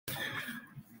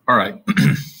All right.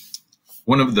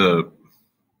 One of the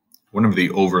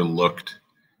overlooked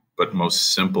but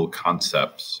most simple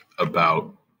concepts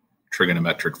about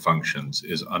trigonometric functions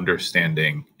is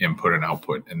understanding input and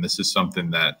output. And this is something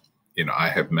that, I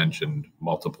have mentioned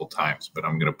multiple times, but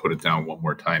I'm going to put it down one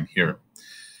more time here.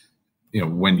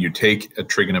 When you take a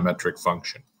trigonometric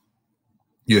function,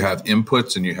 you have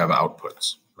inputs and you have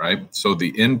outputs, right? So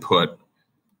the input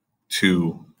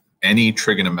to any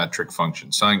trigonometric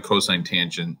function, sine, cosine,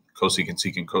 tangent, cosecant,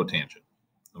 secant, cotangent,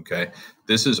 okay?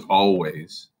 This is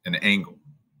always an angle,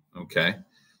 okay?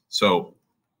 So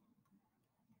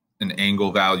an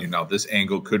angle value, now this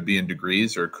angle could be in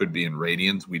degrees or it could be in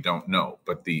radians, we don't know,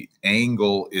 but the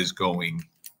angle is going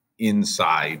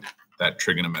inside that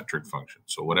trigonometric function.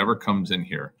 So whatever comes in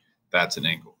here, that's an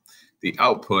angle. The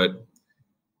output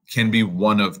can be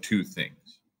one of two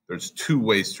things. There's two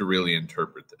ways to really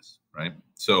interpret this, right?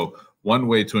 So one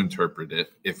way to interpret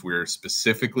it, if we're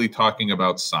specifically talking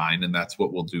about sine, and that's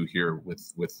what we'll do here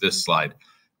with this slide.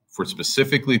 If we're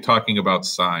specifically talking about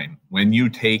sine, when you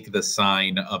take the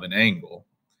sine of an angle,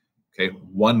 okay,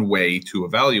 one way to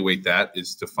evaluate that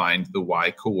is to find the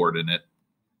y coordinate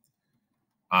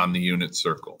on the unit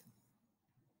circle.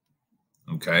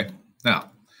 Okay, now,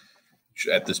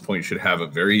 at this point, you should have a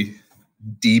very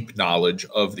deep knowledge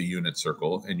of the unit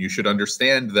circle, and you should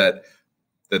understand that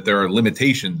there are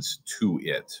limitations to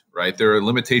it, right? There are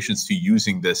limitations to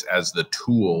using this as the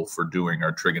tool for doing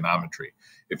our trigonometry.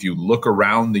 If you look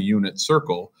around the unit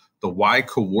circle, the y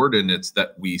coordinates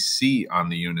that we see on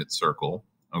the unit circle,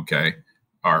 okay,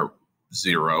 are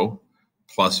 0,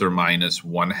 plus or minus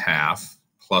 1/2,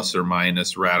 plus or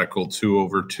minus radical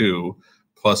 2/2,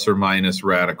 plus or minus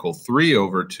radical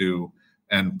 3/2,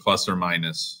 and plus or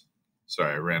minus,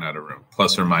 sorry, I ran out of room,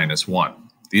 plus or minus 1.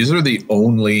 These are the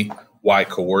only y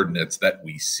coordinates that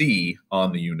we see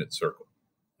on the unit circle,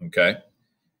 okay?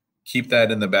 Keep that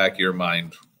in the back of your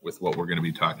mind with what we're going to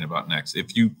be talking about next.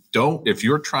 If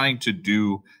you're trying to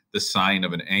do the sine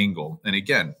of an angle, and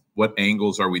again, what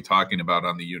angles are we talking about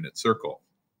on the unit circle?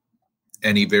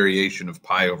 Any variation of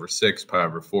pi/6,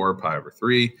 pi/4,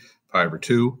 pi/3,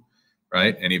 pi/2,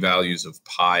 right? Any values of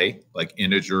pi, like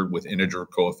integer with integer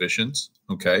coefficients,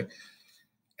 okay?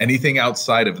 Anything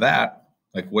outside of that,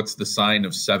 like what's the sine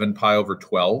of 7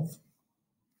 pi/12?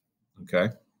 Okay,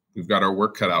 we've got our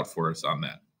work cut out for us on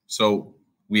that. So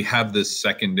we have this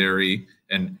secondary,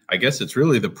 and I guess it's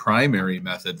really the primary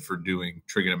method for doing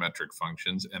trigonometric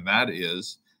functions, and that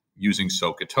is using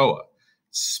SOHCAHTOA.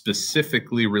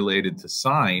 Specifically related to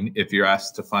sine, if you're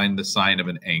asked to find the sine of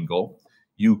an angle,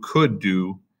 you could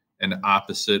do an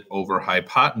opposite over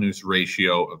hypotenuse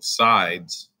ratio of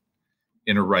sides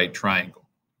in a right triangle.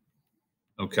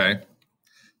 Okay,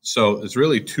 so there's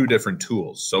really two different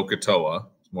tools. SOHCAHTOA,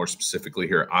 more specifically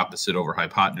here, opposite over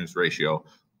hypotenuse ratio,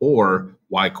 or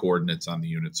y coordinates on the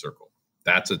unit circle.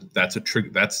 That's a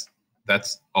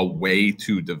way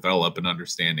to develop an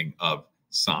understanding of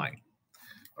sine.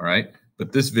 All right,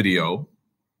 but this video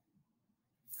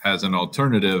has an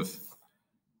alternative,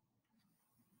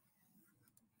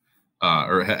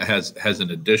 or has an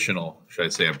additional, should I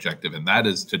say, objective, and that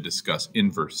is to discuss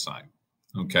inverse sine.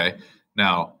 Okay,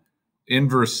 now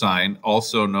inverse sine,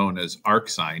 also known as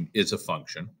arcsine, is a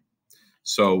function.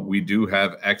 So we do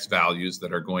have x values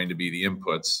that are going to be the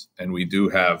inputs, and we do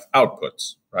have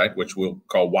outputs, right, which we'll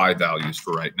call y values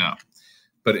for right now.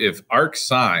 But if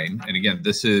arcsine, and again,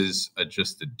 this is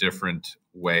just a different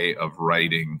way of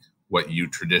writing what you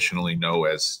traditionally know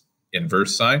as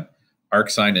inverse sine.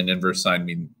 Arcsine and inverse sine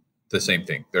mean the same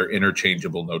thing. They're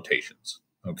interchangeable notations,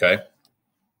 okay?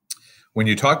 When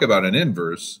you talk about an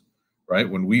inverse, right,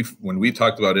 when we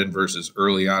talked about inverses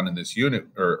early on in this unit,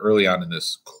 or early on in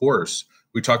this course,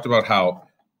 we talked about how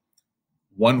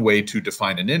one way to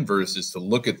define an inverse is to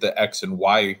look at the x and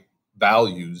y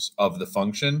values of the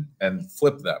function and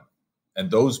flip them. And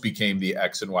those became the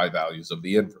x and y values of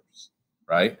the inverse,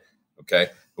 right? Okay,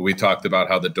 but we talked about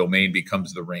how the domain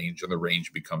becomes the range and the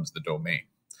range becomes the domain.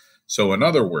 So in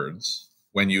other words,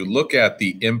 when you look at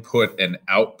the input and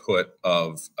output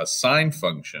of a sine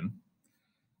function,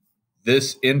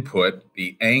 this input,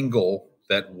 the angle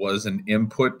that was an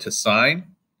input to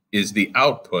sine, is the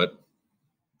output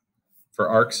for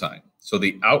arcsine. So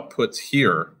the outputs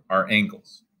here are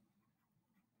angles.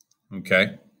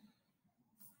 Okay?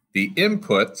 The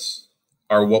inputs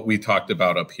are what we talked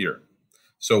about up here.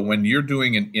 So when you're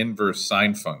doing an inverse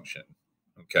sine function,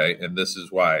 okay, and this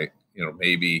is why,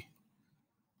 maybe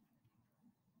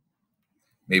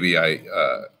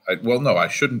I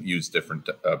shouldn't use different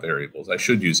variables. I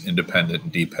should use independent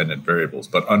and dependent variables.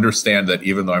 But understand that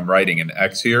even though I'm writing an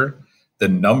x here, the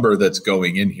number that's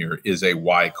going in here is a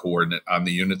y coordinate on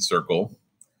the unit circle.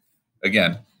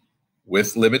 Again,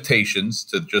 with limitations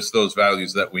to just those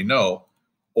values that we know,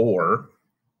 or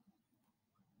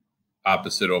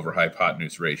opposite over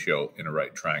hypotenuse ratio in a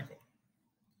right triangle.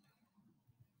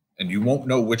 And you won't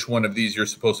know which one of these you're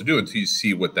supposed to do until you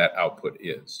see what that output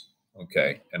is.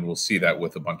 Okay, and we'll see that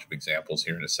with a bunch of examples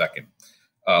here in a second.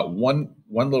 One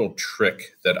little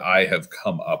trick that I have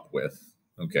come up with,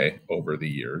 okay, over the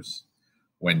years,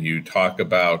 when you talk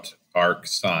about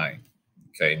arcsine,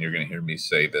 okay, and you're going to hear me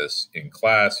say this in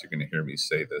class, you're going to hear me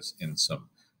say this in some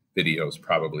videos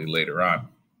probably later on.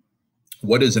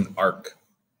 What is an arc?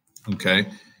 Okay,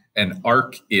 an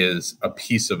arc is a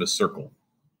piece of a circle,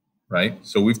 right?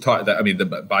 So we've talked that, I mean,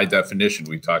 by definition,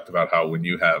 we talked about how when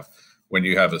you have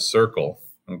a circle,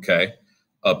 okay,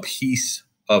 a piece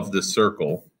of the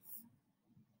circle,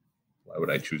 why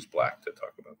would I choose black to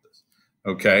talk about this?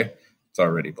 Okay, it's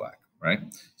already black, right?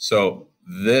 So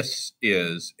this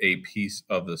is a piece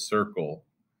of the circle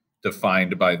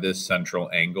defined by this central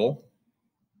angle.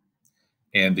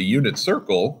 And the unit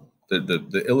circle,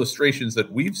 the illustrations that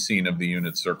we've seen of the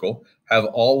unit circle have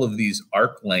all of these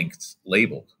arc lengths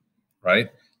labeled, right?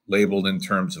 Labeled in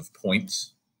terms of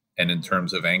points and in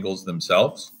terms of angles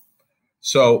themselves.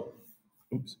 So,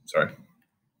 oops, sorry.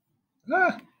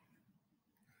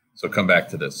 So come back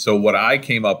to this. So what I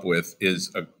came up with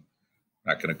is I'm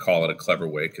not going to call it a clever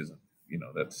way because, you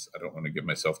know, I don't want to give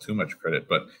myself too much credit,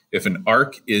 but if an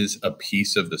arc is a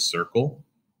piece of the circle,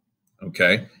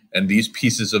 okay, and these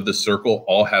pieces of the circle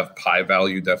all have pi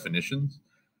value definitions,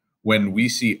 when we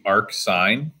see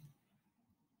arcsine,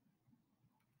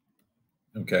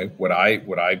 okay, what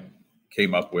I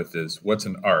came up with is, what's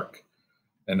an arc?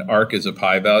 An arc is a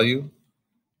pi value.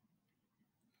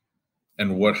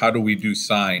 And how do we do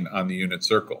sine on the unit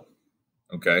circle?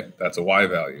 Okay, that's a y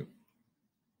value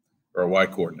or a y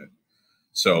coordinate.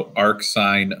 So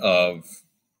arcsine of,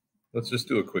 let's just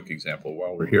do a quick example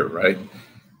while we're here, right?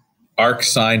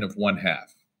 Arcsine of 1/2.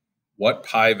 What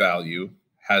pi value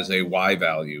has a y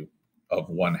value of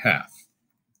 1/2?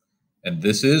 And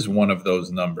this is one of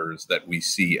those numbers that we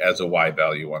see as a y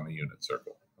value on the unit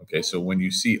circle. Okay, so when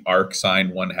you see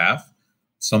arcsine 1/2,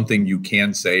 something you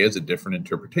can say as a different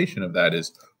interpretation of that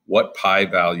is what pi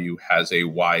value has a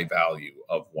y value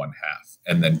of 1/2,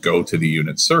 and then go to the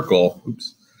unit circle,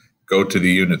 go to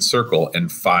the unit circle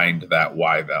and find that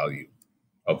y value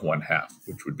of 1/2,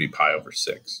 which would be pi over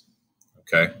 6.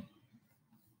 Okay.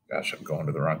 Gosh, I'm going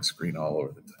to the wrong screen all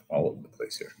over the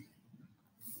place here.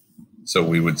 So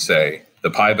we would say the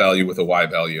pi value with a y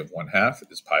value of 1/2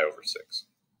 is pi over 6.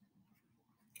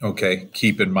 Okay,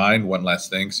 keep in mind one last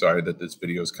thing. Sorry that this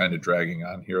video is kind of dragging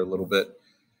on here a little bit.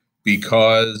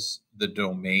 Because the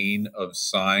domain of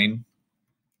sine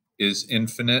is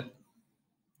infinite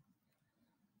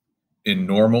in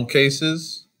normal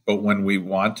cases, but when we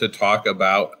want to talk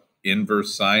about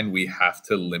inverse sine, we have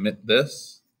to limit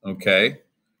this, okay?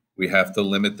 We have to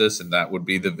limit this, and that would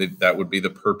be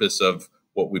the purpose of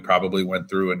what we probably went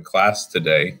through in class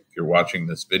today. If you're watching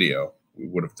this video, we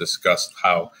would have discussed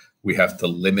how we have to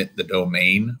limit the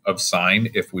domain of sine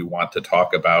if we want to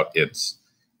talk about its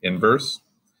inverse.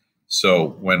 So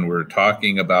when we're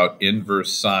talking about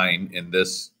inverse sine in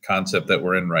this concept that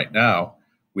we're in right now,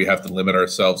 we have to limit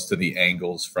ourselves to the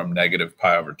angles from negative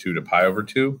pi over 2 to pi over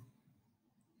 2.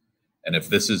 And if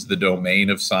this is the domain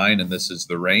of sine and this is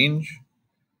the range,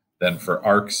 then for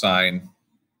arcsine,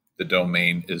 the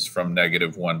domain is from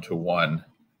 -1 to 1,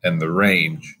 and the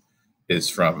range is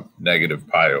from negative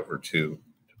pi over 2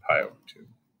 to pi over 2.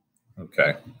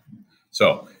 Okay,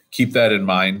 so keep that in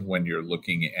mind when you're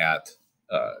looking at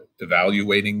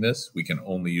evaluating this. We can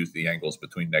only use the angles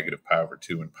between negative pi over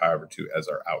 2 and pi over 2 as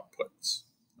our outputs.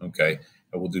 Okay,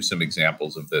 and we'll do some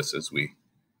examples of this as we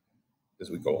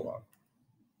go along.